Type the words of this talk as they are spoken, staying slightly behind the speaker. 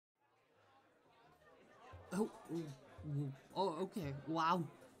Oh, okay, wow.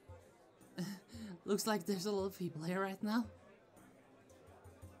 Looks like there's a lot of people here right now.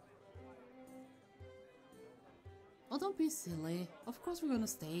 Oh, don't be silly. Of course we're gonna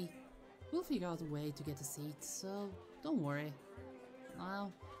stay. We'll figure out a way to get a seat, so don't worry.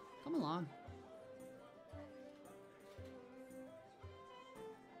 Now, come along.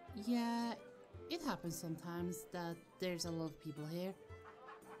 Yeah, it happens sometimes that there's a lot of people here.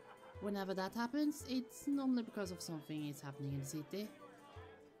 Whenever that happens, it's normally because of something is happening in the city.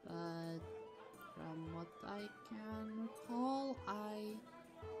 But from what I can recall, I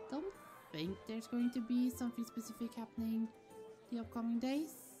don't think there's going to be something specific happening the upcoming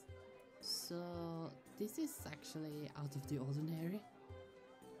days. So this is actually out of the ordinary.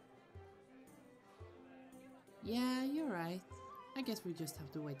 Yeah, you're right. I guess we just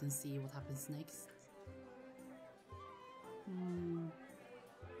have to wait and see what happens next.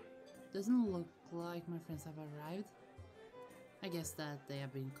 Doesn't look like my friends have arrived. I guess that they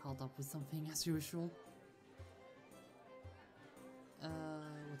have been caught up with something as usual.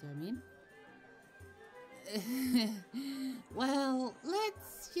 What do I mean? Well,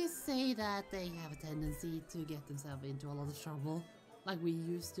 let's just say that they have a tendency to get themselves into a lot of trouble, like we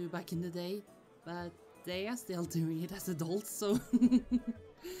used to back in the day, but they are still doing it as adults, so...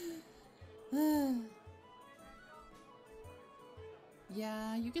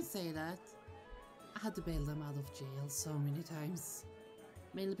 Yeah, you can say that. I had to bail them out of jail so many times.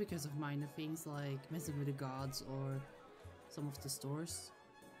 Mainly because of minor things like messing with the guards or some of the stores.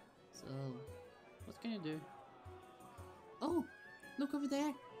 So, what can you do? Oh, look over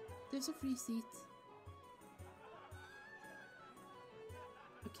there. There's a free seat.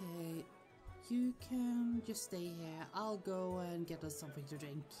 Okay, you can just stay here. I'll go and get us something to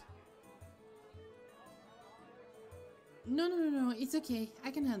drink. No, it's okay.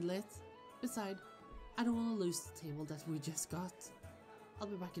 I can handle it. Besides, I don't want to lose the table that we just got. I'll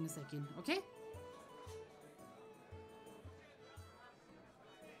be back in a second, okay?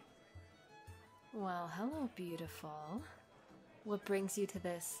 Well, hello, beautiful. What brings you to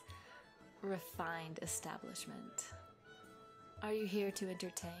this refined establishment? Are you here to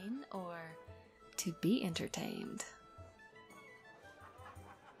entertain or to be entertained?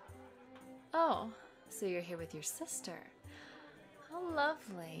 Oh, so you're here with your sister. How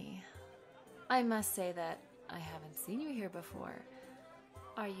lovely. I must say that I haven't seen you here before.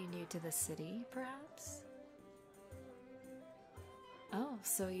 Are you new to the city, perhaps? Oh,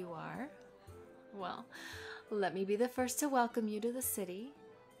 so you are? Well, let me be the first to welcome you to the city.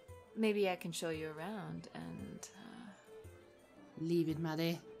 Maybe I can show you around and... Leave it,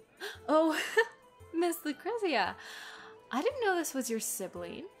 Maddie. Oh, Miss Lucrezia. I didn't know this was your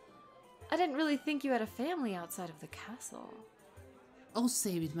sibling. I didn't really think you had a family outside of the castle. Oh,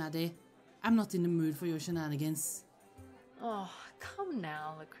 save it, Maddie. I'm not in the mood for your shenanigans. Oh, come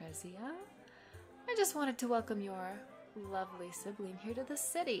now, Lucrezia. I just wanted to welcome your lovely sibling here to the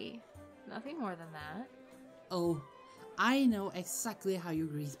city. Nothing more than that. Oh, I know exactly how you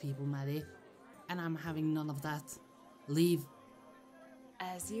greet people, Maddie. And I'm having none of that. Leave.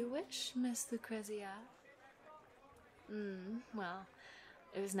 As you wish, Miss Lucrezia. Well,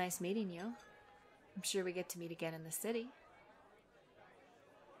 it was nice meeting you. I'm sure we get to meet again in the city.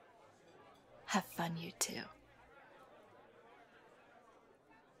 Have fun, you two.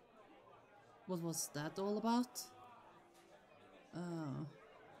 What was that all about? Oh.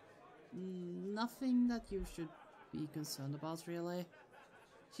 Nothing that you should be concerned about, really.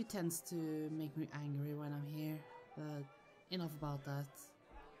 She tends to make me angry when I'm here, but enough about that.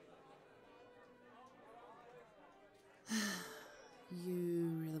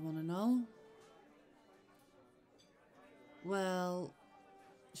 You really want to know? Well,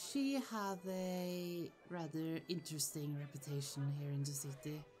 she had a rather interesting reputation here in the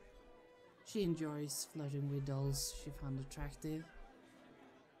city. She enjoys flirting with dolls she found attractive.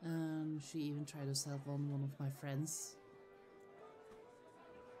 And she even tried herself on one of my friends.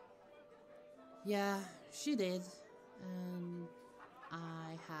 Yeah, she did. And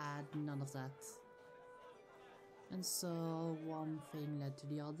I had none of that. And so one thing led to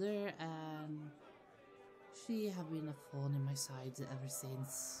the other, and she have been a thorn in my side ever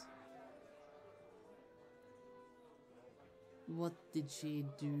since. What did she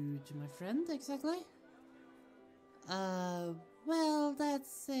do to my friend exactly? Well,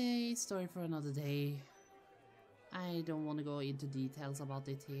 that's a story for another day. I don't want to go into details about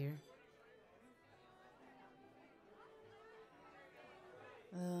it here.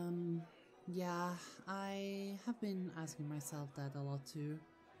 Yeah, I have been asking myself that a lot too.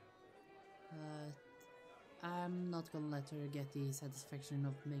 But I'm not gonna let her get the satisfaction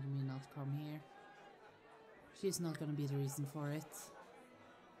of making me not come here. She's not gonna be the reason for it.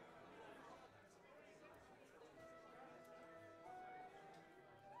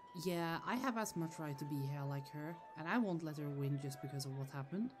 Yeah, I have as much right to be here like her, and I won't let her win just because of what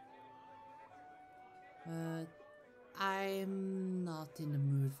happened. But I'm not in the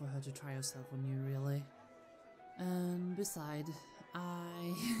mood for her to try herself on you, really. And besides,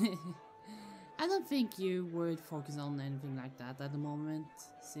 I don't think you would focus on anything like that at the moment,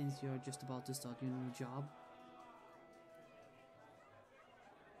 since you're just about to start your new job.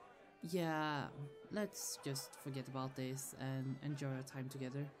 Yeah, let's just forget about this and enjoy our time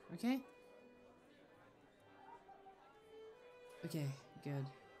together, okay? Okay, good.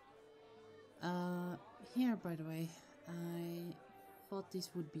 Here, by the way, I thought this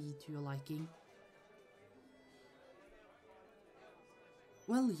would be to your liking.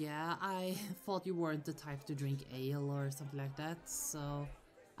 Well, yeah, I thought you weren't the type to drink ale or something like that, so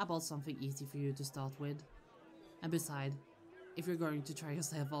I bought something easy for you to start with. And besides, if you're going to try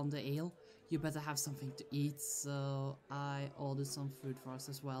yourself on the ale, you better have something to eat, so I ordered some food for us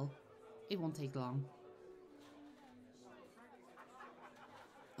as well. It won't take long.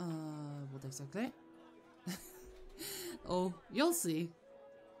 What exactly? Oh, you'll see.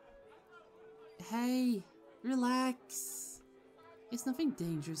 Hey, relax. It's nothing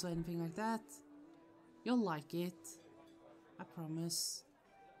dangerous or anything like that. You'll like it. I promise.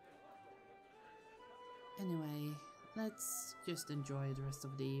 Anyway, let's just enjoy the rest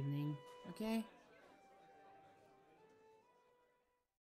of the evening, okay?